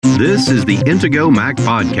This is the Intego Mac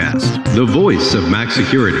Podcast, the voice of Mac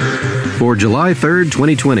security, for July 3rd,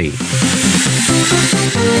 2020.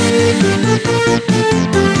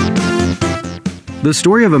 The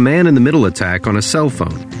story of a man-in-the-middle attack on a cell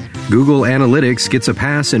phone. Google Analytics gets a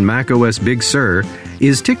pass in macOS Big Sur.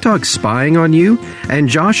 Is TikTok spying on you? And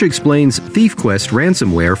Josh explains ThiefQuest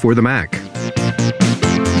ransomware for the Mac.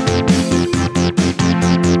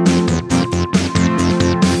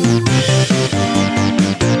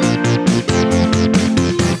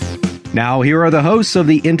 Now, here are the hosts of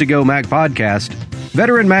the Intego Mac Podcast,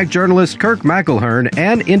 veteran Mac journalist Kirk McElhearn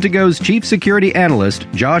and Intego's chief security analyst,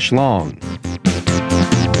 Josh Long.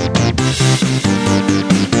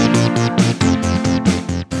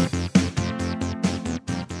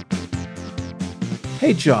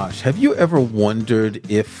 Hey, Josh, have you ever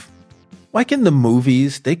wondered if, like in the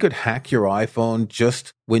movies, they could hack your iPhone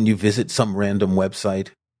just when you visit some random website?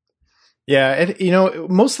 Yeah,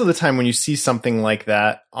 most of the time when you see something like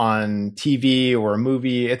that on TV or a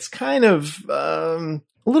movie, it's kind of a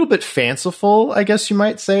little bit fanciful, I guess you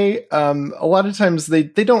might say. A lot of times they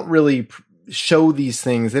don't really show these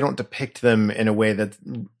things. They don't depict them in a way that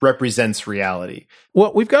represents reality.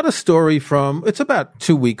 Well, we've got a story it's about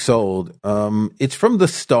 2 weeks old. It's from The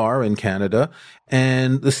Star in Canada.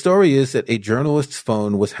 And the story is that a journalist's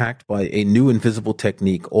phone was hacked by a new invisible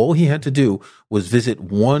technique. All he had to do was visit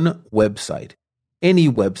one website, any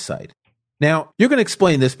website. Now, you're going to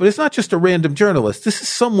explain this, but it's not just a random journalist. This is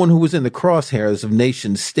someone who was in the crosshairs of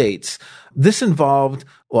nation states. This involved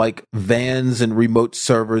like vans and remote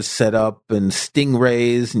servers set up and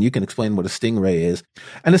stingrays, and you can explain what a stingray is.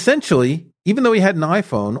 And essentially, even though he had an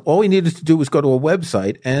iPhone, all he needed to do was go to a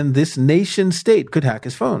website, and this nation state could hack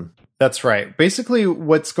his phone. That's right. Basically,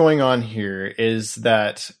 what's going on here is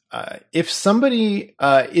that if somebody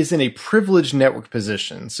is in a privileged network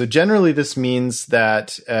position, so generally this means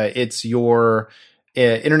that it's your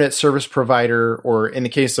internet service provider, or in the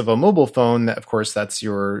case of a mobile phone, of course, that's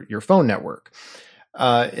your phone network.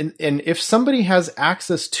 And if somebody has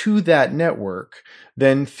access to that network,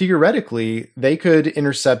 then theoretically they could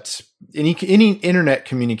intercept any internet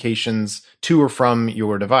communications to or from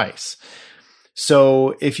your device.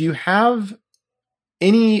 So if you have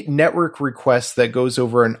any network request that goes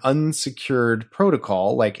over an unsecured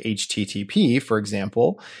protocol like HTTP, for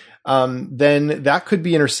example, then that could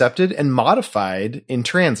be intercepted and modified in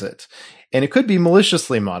transit. And it could be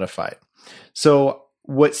maliciously modified. So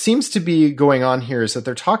what seems to be going on here is that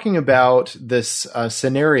they're talking about this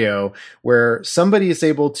scenario where somebody is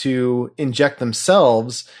able to inject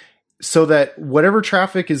themselves so that whatever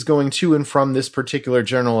traffic is going to and from this particular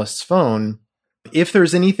journalist's phone, if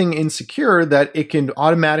there's anything insecure, that it can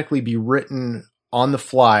automatically be written on the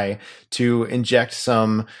fly to inject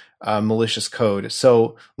some malicious code.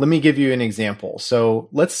 So let me give you an example. So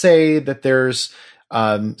let's say that there's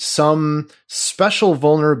some special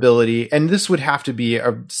vulnerability, and this would have to be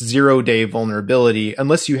a 0-day vulnerability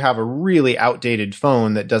unless you have a really outdated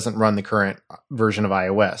phone that doesn't run the current version of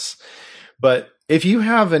iOS. But if you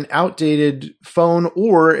have an outdated phone,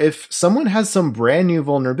 or if someone has some brand new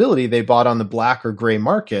vulnerability they bought on the black or gray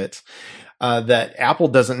market that Apple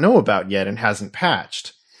doesn't know about yet and hasn't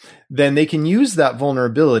patched, then they can use that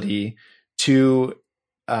vulnerability to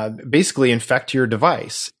basically infect your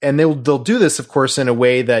device. And they'll do this, of course, in a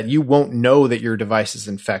way that you won't know that your device is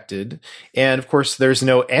infected. And of course, there's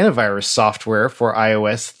no antivirus software for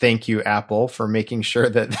iOS. Thank you, Apple, for making sure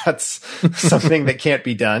that that's something that can't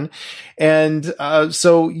be done. And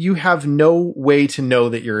so you have no way to know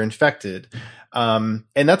that you're infected. And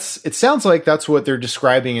it sounds like that's what they're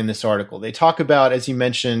describing in this article. They talk about, as you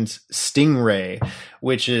mentioned, Stingray,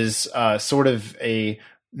 which is sort of a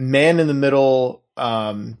man in the middle,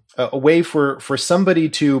 a way for somebody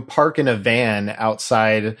to park in a van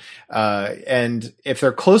outside. And if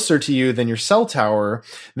they're closer to you than your cell tower,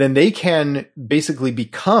 then they can basically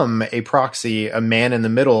become a proxy, a man in the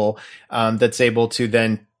middle, that's able to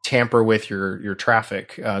then tamper with your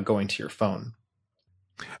traffic, going to your phone.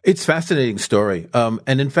 It's a fascinating story.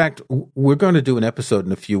 And in fact, we're going to do an episode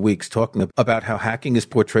in a few weeks talking about how hacking is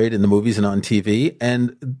portrayed in the movies and on TV.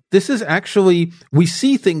 And this is actually, we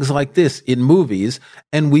see things like this in movies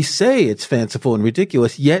and we say it's fanciful and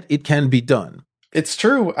ridiculous, yet it can be done. It's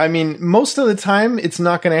true. I mean, most of the time, it's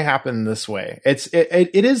not going to happen this way.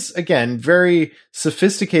 It is, again, very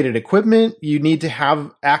sophisticated equipment. You need to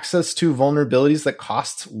have access to vulnerabilities that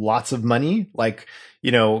cost lots of money, like,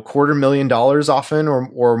 $250,000 often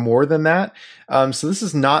or more than that. So this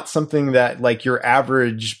is not something that like your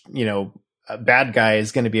average, a bad guy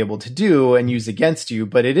is going to be able to do and use against you,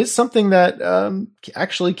 but it is something that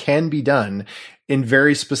actually can be done in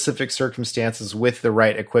very specific circumstances with the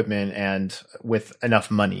right equipment and with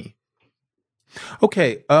enough money.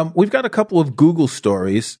 Okay, we've got a couple of Google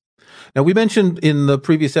stories. Now, we mentioned in the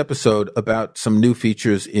previous episode about some new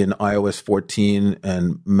features in iOS 14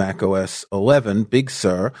 and macOS 11, Big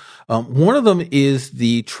Sur. One of them is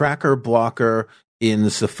the tracker blocker in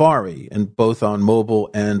Safari, and both on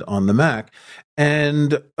mobile and on the Mac.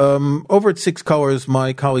 And over at Six Colors,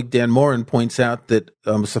 my colleague Dan Morin points out that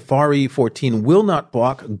Safari 14 will not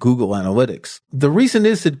block Google Analytics. The reason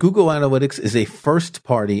is that Google Analytics is a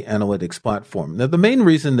first-party analytics platform. Now, the main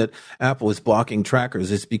reason that Apple is blocking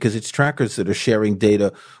trackers is because it's trackers that are sharing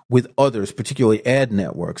data with others, particularly ad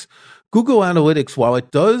networks. Google Analytics, while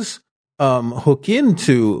it does hook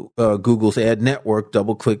into Google's ad network,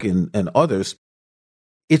 DoubleClick and others,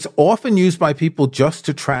 it's often used by people just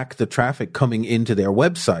to track the traffic coming into their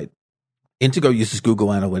website. Intego uses Google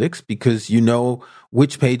Analytics because you know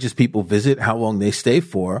which pages people visit, how long they stay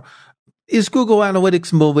for. Is Google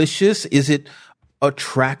Analytics malicious? Is it a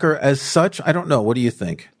tracker as such? I don't know. What do you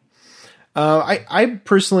think? I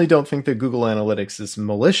personally don't think that Google Analytics is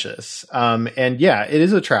malicious. And yeah, it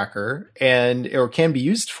is a tracker or can be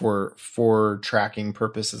used for tracking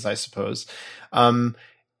purposes, I suppose.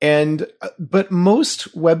 But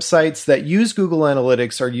most websites that use Google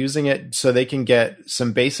Analytics are using it so they can get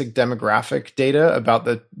some basic demographic data about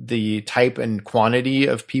the type and quantity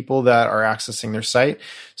of people that are accessing their site.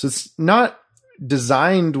 So it's not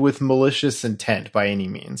designed with malicious intent by any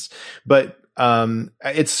means, but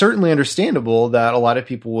it's certainly understandable that a lot of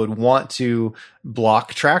people would want to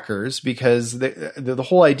block trackers because the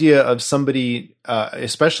whole idea of somebody,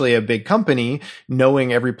 especially a big company,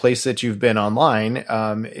 knowing every place that you've been online,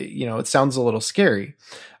 it sounds a little scary.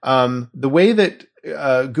 The way that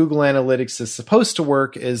Google Analytics is supposed to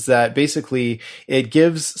work is that basically it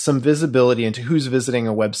gives some visibility into who's visiting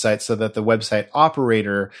a website so that the website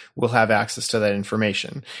operator will have access to that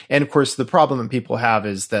information. And of course, the problem that people have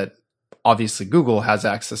is that obviously Google has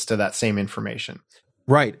access to that same information.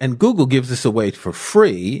 Right. And Google gives this away for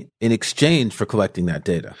free in exchange for collecting that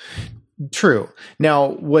data. True. Now,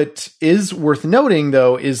 what is worth noting,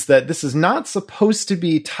 though, is that this is not supposed to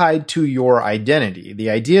be tied to your identity.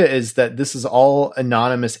 The idea is that this is all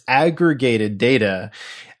anonymous, aggregated data.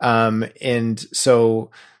 And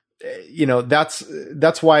so, that's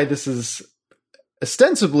why this is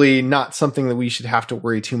ostensibly not something that we should have to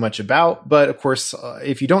worry too much about. But of course,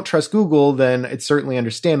 if you don't trust Google, then it's certainly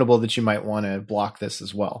understandable that you might want to block this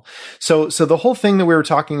as well. So the whole thing that we were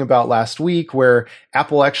talking about last week, where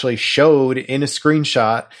Apple actually showed in a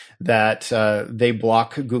screenshot that they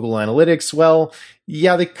block Google Analytics, well,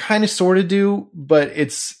 yeah, they kind of sort of do, but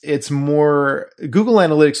it's more Google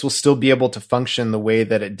Analytics will still be able to function the way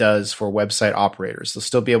that it does for website operators. They'll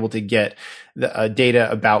still be able to get the data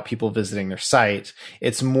about people visiting their site.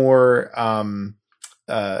 It's more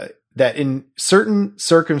that in certain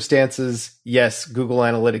circumstances, yes, Google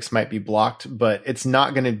Analytics might be blocked, but it's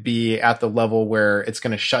not going to be at the level where it's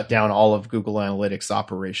going to shut down all of Google Analytics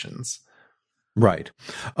operations. Right.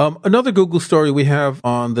 Another Google story we have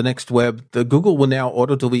on the Next Web, the Google will now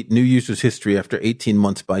auto-delete new users' history after 18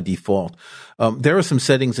 months by default. There are some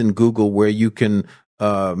settings in Google where you can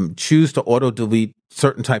choose to auto-delete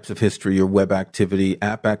certain types of history, your web activity,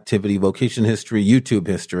 app activity, location history, YouTube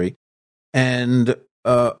history. And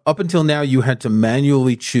up until now, you had to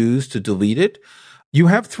manually choose to delete it. You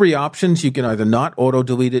have three options. You can either not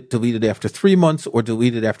auto-delete it after 3 months, or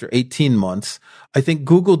delete it after 18 months. I think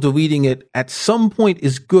Google deleting it at some point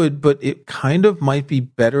is good, but it kind of might be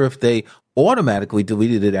better if they automatically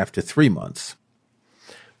deleted it after 3 months.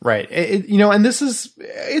 Right. And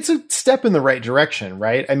it's a step in the right direction,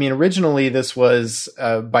 right? I mean, originally this was,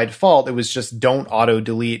 by default, it was just don't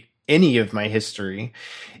auto-delete any of my history.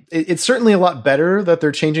 It's certainly a lot better that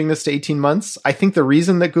they're changing this to 18 months. I think the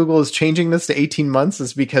reason that Google is changing this to 18 months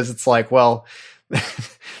is because it's like, well,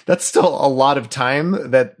 that's still a lot of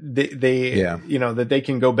time that that they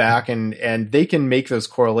can go back and they can make those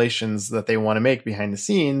correlations that they want to make behind the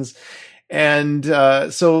scenes. And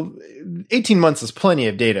so 18 months is plenty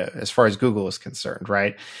of data as far as Google is concerned,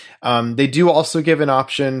 right? They do also give an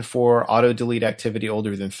option for auto-delete activity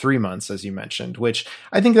older than 3 months, as you mentioned, which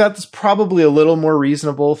I think that's probably a little more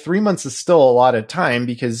reasonable. 3 months is still a lot of time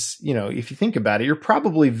because, if you think about it, you're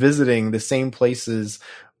probably visiting the same places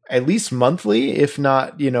at least monthly, if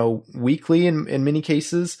not, weekly in many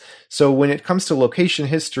cases. So when it comes to location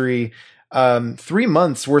history, 3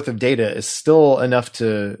 months worth of data is still enough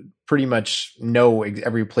to pretty much know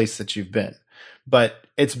every place that you've been. But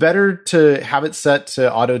it's better to have it set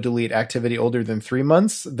to auto delete activity older than 3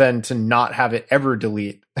 months than to not have it ever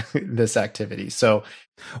delete this activity. So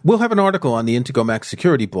we'll have an article on the Intego Mac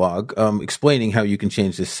security blog explaining how you can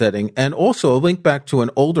change this setting, and also a link back to an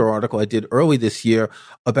older article I did early this year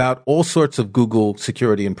about all sorts of Google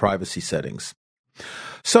security and privacy settings.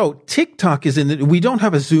 So TikTok is we don't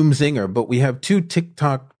have a Zoom zinger, but we have two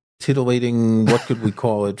TikTok titillating, what could we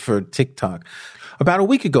call it for TikTok? About a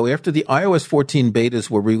week ago, after the iOS 14 betas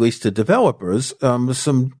were released to developers,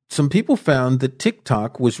 some people found that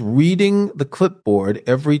TikTok was reading the clipboard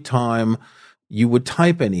every time you would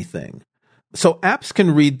type anything. So apps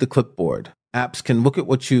can read the clipboard. Apps can look at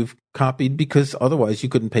what you've copied because otherwise you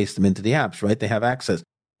couldn't paste them into the apps, right? They have access.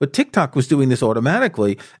 But TikTok was doing this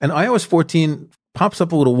automatically, and iOS 14 pops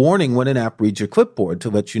up a little warning when an app reads your clipboard to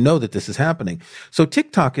let you know that this is happening. So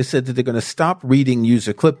TikTok has said that they're going to stop reading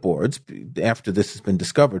user clipboards after this has been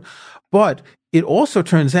discovered. But it also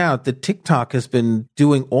turns out that TikTok has been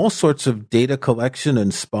doing all sorts of data collection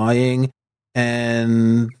and spying,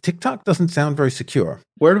 and TikTok doesn't sound very secure.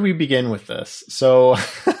 Where do we begin with this? So,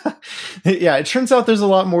 yeah, it turns out there's a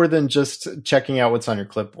lot more than just checking out what's on your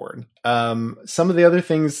clipboard. Some of the other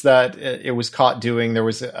things that it was caught doing, there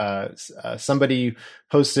was somebody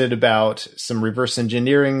posted about some reverse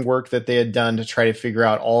engineering work that they had done to try to figure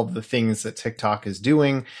out all of the things that TikTok is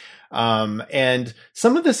doing. And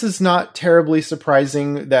some of this is not terribly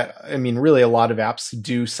surprising really a lot of apps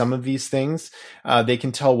do some of these things. They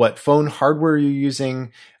can tell what phone hardware you're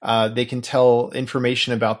using. They can tell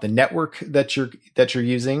information about the network that you're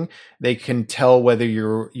using. They can tell whether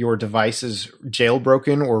your device is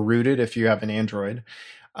jailbroken or rooted if you have an Android.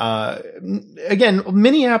 Again,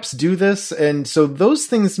 many apps do this. And so those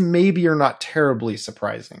things maybe are not terribly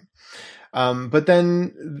surprising. But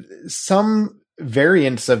then some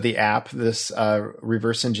variants of the app, this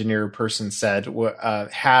reverse engineer person said,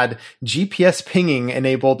 had GPS pinging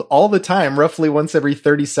enabled all the time, roughly once every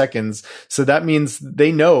 30 seconds. So that means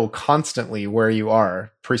they know constantly where you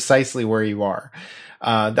are, precisely where you are.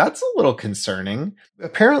 That's a little concerning.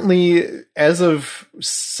 Apparently, as of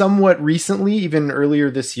somewhat recently, even earlier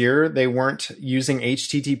this year, they weren't using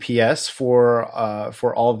HTTPS for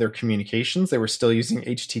all of their communications. They were still using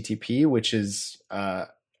HTTP, which is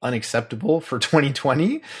unacceptable for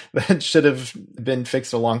 2020. That should have been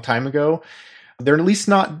fixed a long time ago. They're at least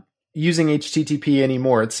not using HTTP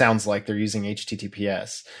anymore. It sounds like they're using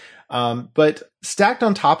HTTPS. But stacked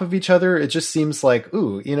on top of each other, it just seems like,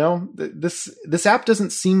 this app doesn't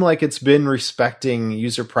seem like it's been respecting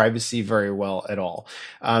user privacy very well at all.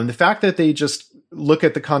 The fact that they just look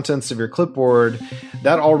at the contents of your clipboard,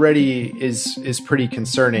 that already is pretty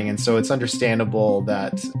concerning. And so it's understandable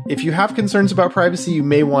that if you have concerns about privacy, you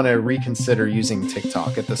may want to reconsider using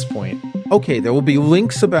TikTok at this point. Okay, there will be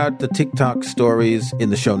links about the TikTok stories in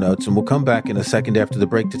the show notes, and we'll come back in a second after the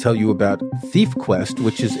break to tell you about ThiefQuest,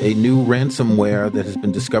 which is a new ransomware that has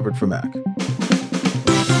been discovered for Mac.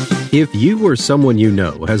 If you or someone you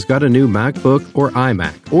know has got a new MacBook or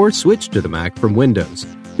iMac or switched to the Mac from Windows,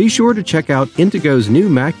 be sure to check out Intego's new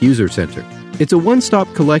Mac User Center. It's a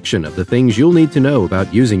one-stop collection of the things you'll need to know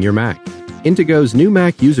about using your Mac. Intego's new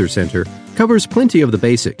Mac User Center covers plenty of the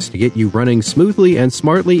basics to get you running smoothly and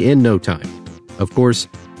smartly in no time. Of course,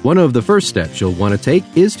 one of the first steps you'll want to take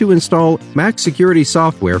is to install Mac security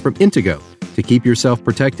software from Intego to keep yourself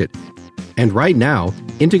protected. And right now,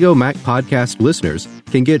 Intego Mac Podcast listeners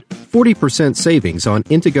can get 40% savings on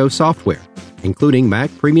Intego software, including Mac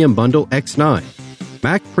Premium Bundle X9.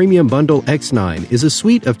 Mac Premium Bundle X9 is a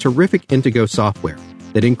suite of terrific Intego software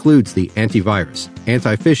that includes the antivirus,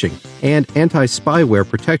 anti-phishing, and anti-spyware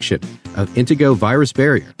protection of Intego Virus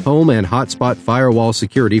Barrier, home and hotspot firewall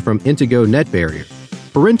security from Intego Net Barrier,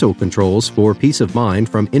 parental controls for peace of mind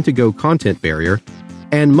from Intego Content Barrier,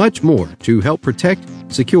 and much more to help protect,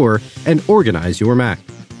 secure, and organize your Mac.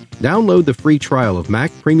 Download the free trial of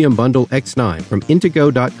Mac Premium Bundle X9 from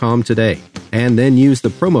Intego.com today, and then use the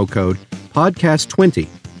promo code PODCAST20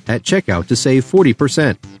 at checkout to save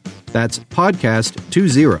 40%. That's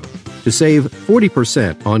PODCAST20 to save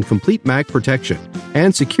 40% on complete Mac protection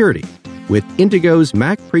and security with Intego's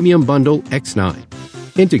Mac Premium Bundle X9.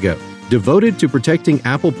 Intego, devoted to protecting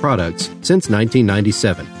Apple products since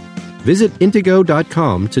 1997. Visit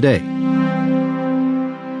Intego.com today.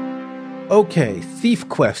 Okay,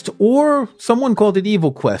 ThiefQuest, or someone called it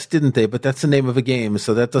EvilQuest, didn't they? But that's the name of a game,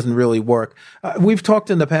 so that doesn't really work. We've talked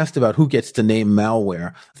in the past about who gets to name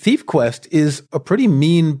malware. ThiefQuest is a pretty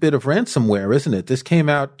mean bit of ransomware, isn't it? This came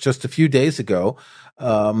out just a few days ago.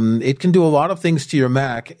 It can do a lot of things to your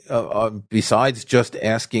Mac besides just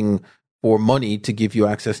asking for money to give you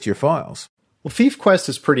access to your files. Well, ThiefQuest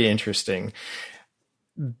is pretty interesting.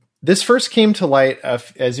 This first came to light,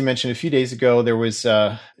 as you mentioned, a few days ago. There was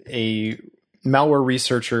a malware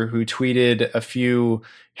researcher who tweeted a few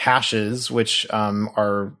hashes, which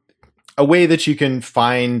are a way that you can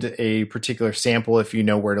find a particular sample if you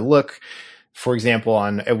know where to look. For example,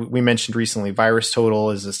 we mentioned recently,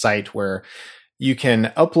 VirusTotal is a site where you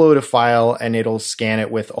can upload a file and it'll scan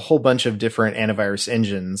it with a whole bunch of different antivirus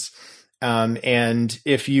engines. And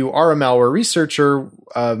if you are a malware researcher,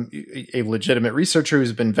 a legitimate researcher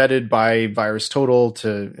who's been vetted by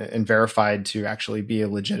VirusTotal and verified to actually be a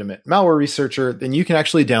legitimate malware researcher, then you can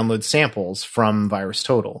actually download samples from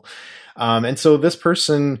VirusTotal. And so this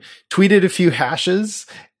person tweeted a few hashes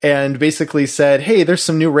and basically said, hey, there's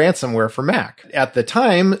some new ransomware for Mac. At the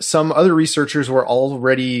time, some other researchers were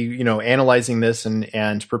already, analyzing this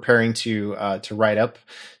and preparing to write up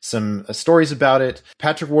some stories about it.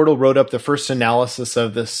 Patrick Wardle wrote up the first analysis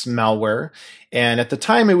of this malware. And at the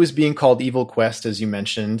time, it was being called EvilQuest, as you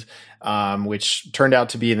mentioned, which turned out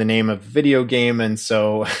to be the name of a video game. And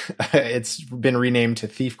so it's been renamed to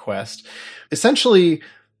ThiefQuest. Essentially,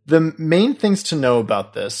 the main things to know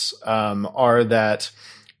about this are that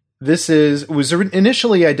was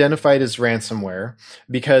initially identified as ransomware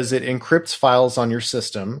because it encrypts files on your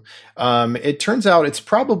system. It turns out it's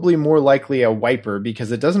probably more likely a wiper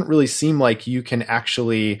because it doesn't really seem like you can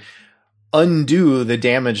actually undo the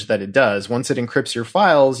damage that it does. Once it encrypts your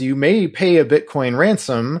files, you may pay a Bitcoin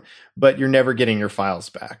ransom, but you're never getting your files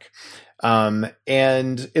back.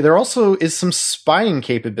 And there also is some spying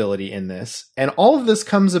capability in this. And all of this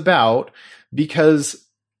comes about because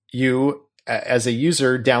you, as a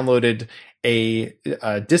user, downloaded a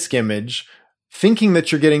disk image thinking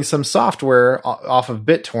that you're getting some software off of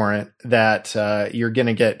BitTorrent that you're going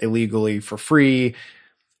to get illegally for free.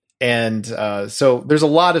 And so there's a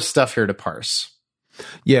lot of stuff here to parse.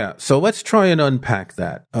 Yeah, so let's try and unpack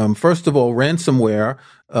that. First of all, ransomware.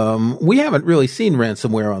 We haven't really seen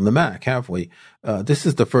ransomware on the Mac, have we? This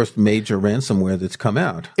is the first major ransomware that's come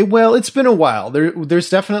out. Well, it's been a while. There's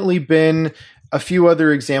definitely been a few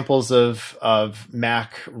other examples of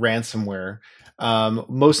Mac ransomware.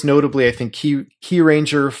 Most notably, I think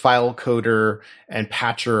KeyRanger, FileCoder, and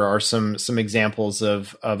Patcher are some examples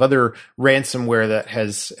of other ransomware that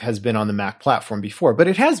has been on the Mac platform before. But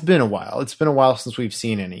it has been a while. It's been a while since we've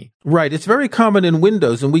seen any. Right. It's very common in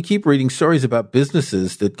Windows, and we keep reading stories about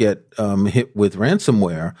businesses that get hit with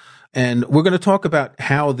ransomware. And we're going to talk about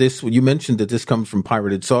how you mentioned that this comes from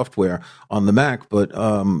pirated software on the Mac, but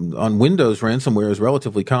on Windows, ransomware is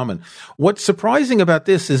relatively common. What's surprising about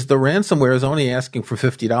this is the ransomware is only asking for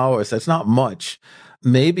 $50. That's not much.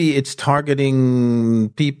 Maybe it's targeting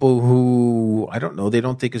people who, I don't know, they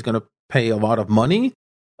don't think is going to pay a lot of money.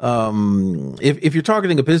 If you're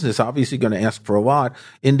targeting a business, obviously you're going to ask for a lot.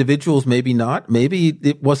 Individuals, maybe not. Maybe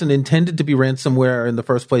it wasn't intended to be ransomware in the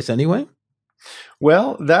first place anyway.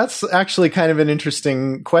 Well, that's actually kind of an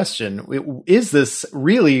interesting question. Is this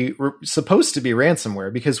really supposed to be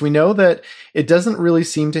ransomware? Because we know that it doesn't really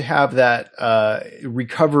seem to have that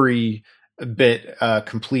recovery bit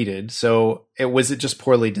completed. So was it just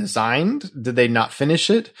poorly designed? Did they not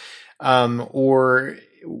finish it? Or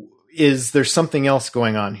is there something else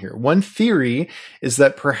going on here? One theory is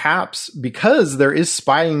that perhaps because there is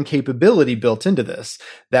spying capability built into this,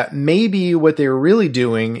 that maybe what they're really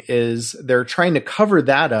doing is they're trying to cover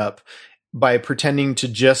that up by pretending to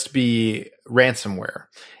just be ransomware.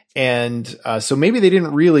 And so maybe they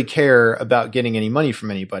didn't really care about getting any money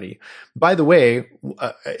from anybody. By the way,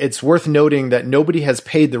 it's worth noting that nobody has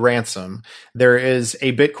paid the ransom. There is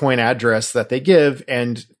a Bitcoin address that they give,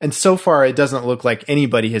 and so far it doesn't look like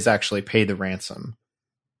anybody has actually paid the ransom.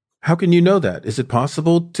 How can you know that? Is it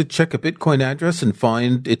possible to check a Bitcoin address and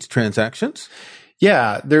find its transactions?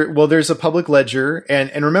 Yeah, there's a public ledger,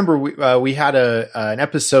 and remember we had an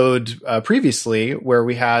episode previously where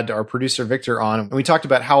we had our producer Victor on, and we talked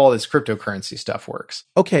about how all this cryptocurrency stuff works.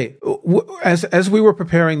 Okay, as we were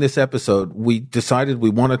preparing this episode, we decided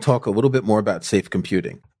we want to talk a little bit more about safe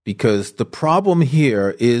computing, because the problem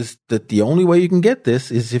here is that the only way you can get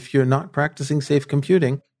this is if you're not practicing safe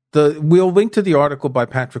computing. We'll link to the article by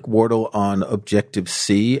Patrick Wardle on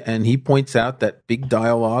Objective-C, and he points out that big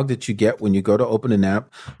dialogue that you get when you go to open an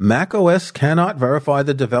app. macOS cannot verify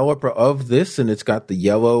the developer of this, and it's got the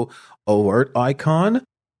yellow alert icon.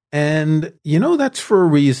 And, that's for a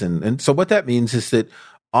reason. And so what that means is that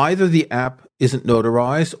either the app isn't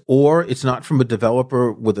notarized or it's not from a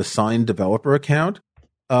developer with a signed developer account.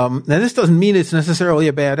 Now, this doesn't mean it's necessarily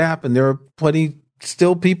a bad app, and there are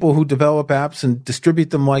still people who develop apps and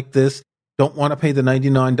distribute them like this don't want to pay the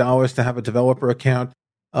 $99 to have a developer account.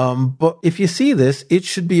 But if you see this, it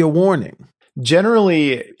should be a warning.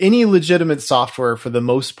 generally, any legitimate software, for the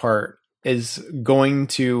most part, is going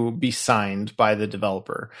to be signed by the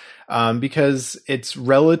developer, because it's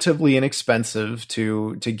relatively inexpensive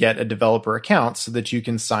to get a developer account so that you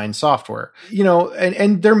can sign software.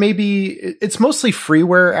 And there may be, it's mostly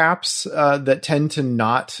freeware apps that tend to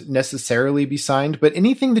not necessarily be signed, but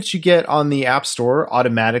anything that you get on the App Store,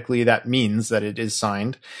 automatically that means that it is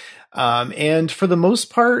signed. And for the most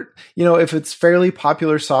part, if it's fairly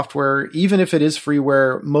popular software, even if it is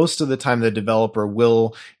freeware, most of the time the developer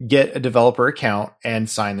will get a developer account and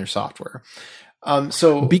sign their software.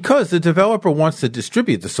 Because the developer wants to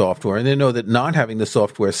distribute the software, and they know that not having the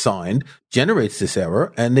software signed generates this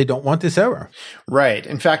error, and they don't want this error. Right.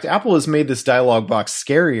 In fact, Apple has made this dialog box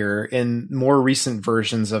scarier in more recent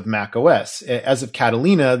versions of macOS. As of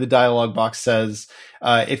Catalina, the dialog box says,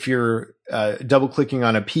 if you're double clicking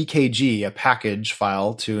on a PKG, a package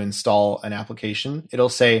file to install an application, it'll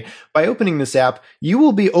say, by opening this app, you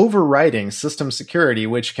will be overriding system security,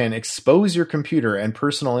 which can expose your computer and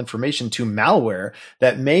personal information to malware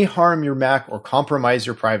that may harm your Mac or compromise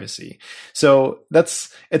your privacy. So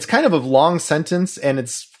it's kind of a long sentence, and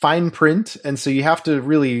it's fine print. And so you have to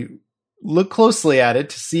really look closely at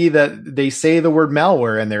it to see that they say the word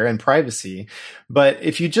malware in there and privacy. But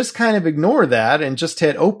if you just kind of ignore that and just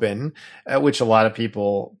hit open, which a lot of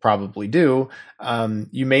people probably do,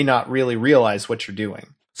 you may not really realize what you're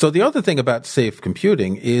doing. So the other thing about safe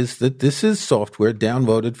computing is that this is software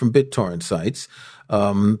downloaded from BitTorrent sites.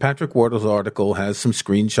 Patrick Wardle's article has some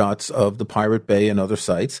screenshots of the Pirate Bay and other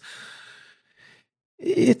sites.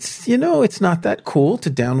 It's not that cool to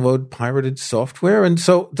download pirated software. And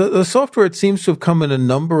so the software, it seems to have come in a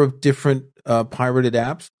number of different pirated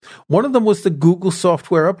apps. One of them was the Google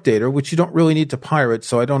Software Updater, which you don't really need to pirate,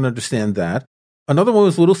 so I don't understand that. Another one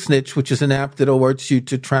was Little Snitch, which is an app that alerts you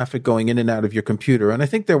to traffic going in and out of your computer. And I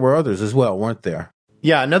think there were others as well, weren't there?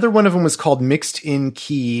 Yeah, another one of them was called Mixed In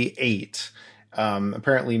Key 8.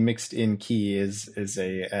 Apparently Mixed In Key is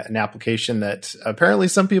an application that apparently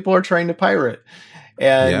some people are trying to pirate.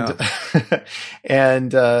 And,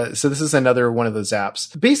 so this is another one of those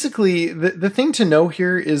apps. Basically, the thing to know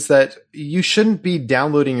here is that you shouldn't be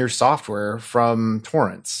downloading your software from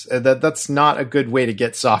torrents. That's not a good way to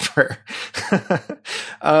get software.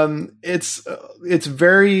 It's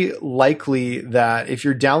very likely that if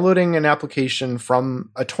you're downloading an application from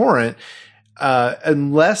a torrent,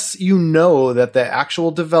 unless you know that the actual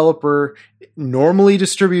developer normally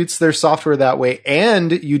distributes their software that way,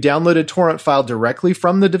 and you download a torrent file directly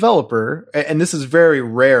from the developer, and this is very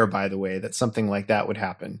rare, by the way, that something like that would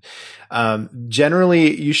happen.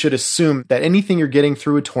 Generally, you should assume that anything you're getting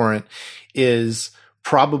through a torrent is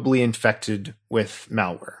probably infected with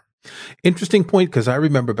malware. Interesting point, because I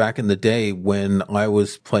remember back in the day when I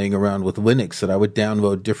was playing around with Linux that I would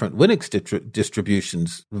download different Linux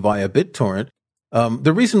distributions via BitTorrent.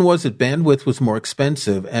 The reason was that bandwidth was more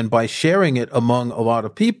expensive, and by sharing it among a lot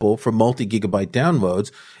of people for multi-gigabyte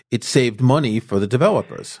downloads, it saved money for the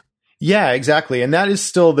developers. Yeah, exactly. And that is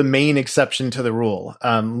still the main exception to the rule.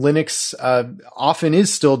 Linux often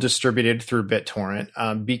is still distributed through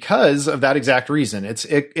BitTorrent because of that exact reason.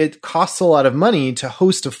 It costs a lot of money to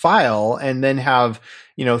host a file and then have,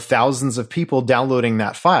 thousands of people downloading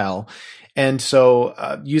that file. And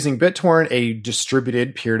so using BitTorrent, a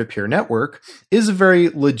distributed peer-to-peer network, is a very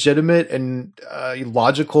legitimate and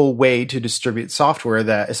logical way to distribute software,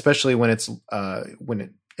 that especially when it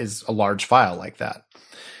is a large file like that.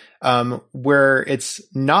 Where it's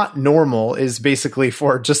not normal is basically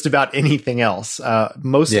for just about anything else.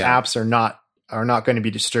 Most apps are not going to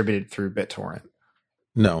be distributed through BitTorrent.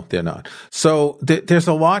 No, they're not. So there's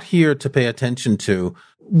a lot here to pay attention to.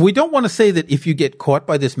 We don't want to say that if you get caught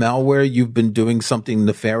by this malware, you've been doing something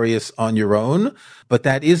nefarious on your own, but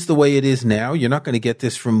that is the way it is now. You're not going to get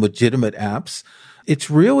this from legitimate apps.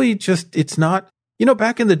 It's really just, it's not,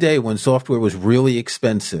 back in the day when software was really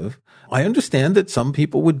expensive, I understand that some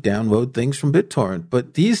people would download things from BitTorrent,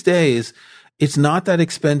 but these days it's not that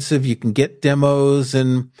expensive. You can get demos,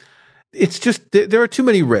 and it's just, there are too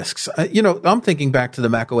many risks. I'm thinking back to the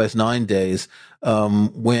macOS 9 days,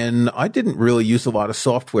 when I didn't really use a lot of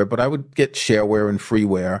software, but I would get shareware and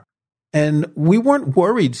freeware. And we weren't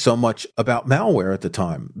worried so much about malware at the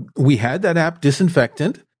time. We had that app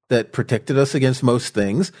Disinfectant that protected us against most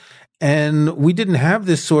things. And we didn't have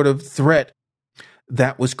this sort of threat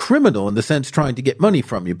that was criminal in the sense trying to get money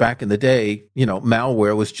from you. Back in the day,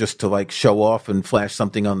 malware was just to show off and flash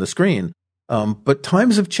something on the screen. But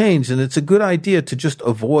times have changed, and it's a good idea to just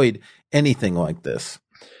avoid anything like this.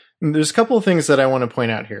 There's a couple of things that I want to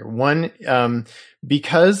point out here. One,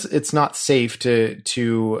 because it's not safe to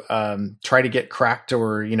try to get cracked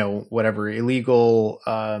or, whatever illegal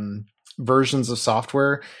versions of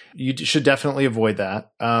software, you should definitely avoid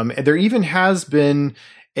that. There even has been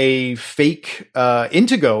a fake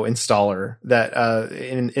Intego installer that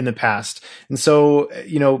in the past. And so,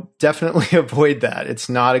 definitely avoid that. It's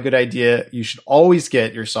not a good idea. You should always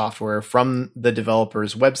get your software from the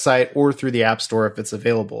developer's website or through the App Store if it's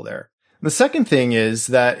available there. The second thing is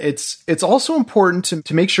that it's also important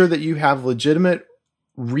to make sure that you have legitimate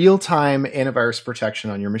real-time antivirus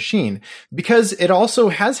protection on your machine, because it also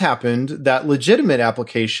has happened that legitimate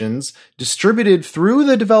applications distributed through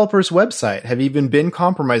the developer's website have even been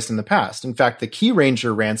compromised in the past. In fact, the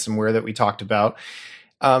KeyRanger ransomware that we talked about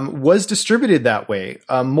was distributed that way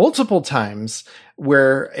multiple times,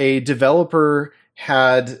 where a developer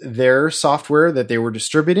had their software that they were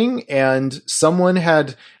distributing, and someone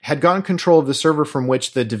had gotten control of the server from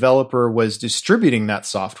which the developer was distributing that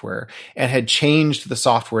software and had changed the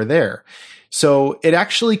software there. So it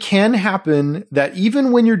actually can happen that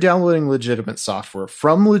even when you're downloading legitimate software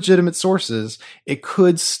from legitimate sources, it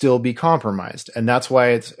could still be compromised. And that's why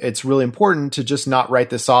it's really important to just not write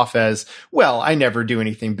this off as, well, I never do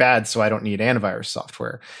anything bad, so I don't need antivirus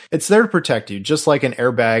software. It's there to protect you, just like an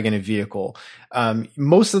airbag in a vehicle.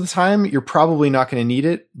 Most of the time, you're probably not going to need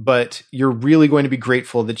it, but you're really going to be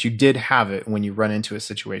grateful that you did have it when you run into a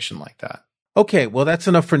situation like that. Okay, well, that's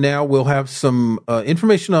enough for now. We'll have some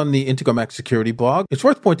information on the Intego Mac Security blog. It's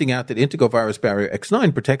worth pointing out that Intego Virus Barrier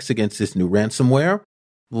X9 protects against this new ransomware.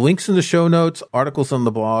 Links in the show notes, articles on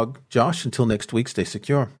the blog. Josh, until next week, stay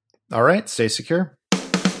secure. All right, stay secure.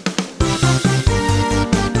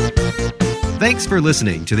 Thanks for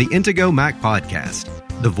listening to the Intego Mac Podcast,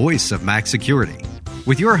 the voice of Mac security,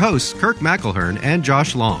 with your hosts Kirk McElhearn and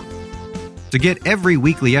Josh Long. To get every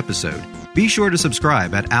weekly episode, be sure to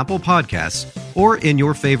subscribe at Apple Podcasts or in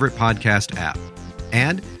your favorite podcast app.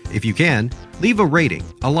 And, if you can, leave a rating,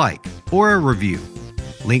 a like, or a review.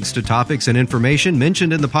 Links to topics and information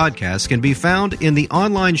mentioned in the podcast can be found in the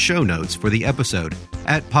online show notes for the episode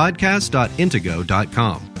at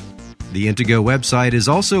podcast.intego.com. The Intego website is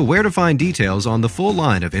also where to find details on the full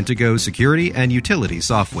line of Intego security and utility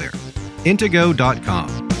software.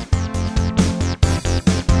 Intego.com.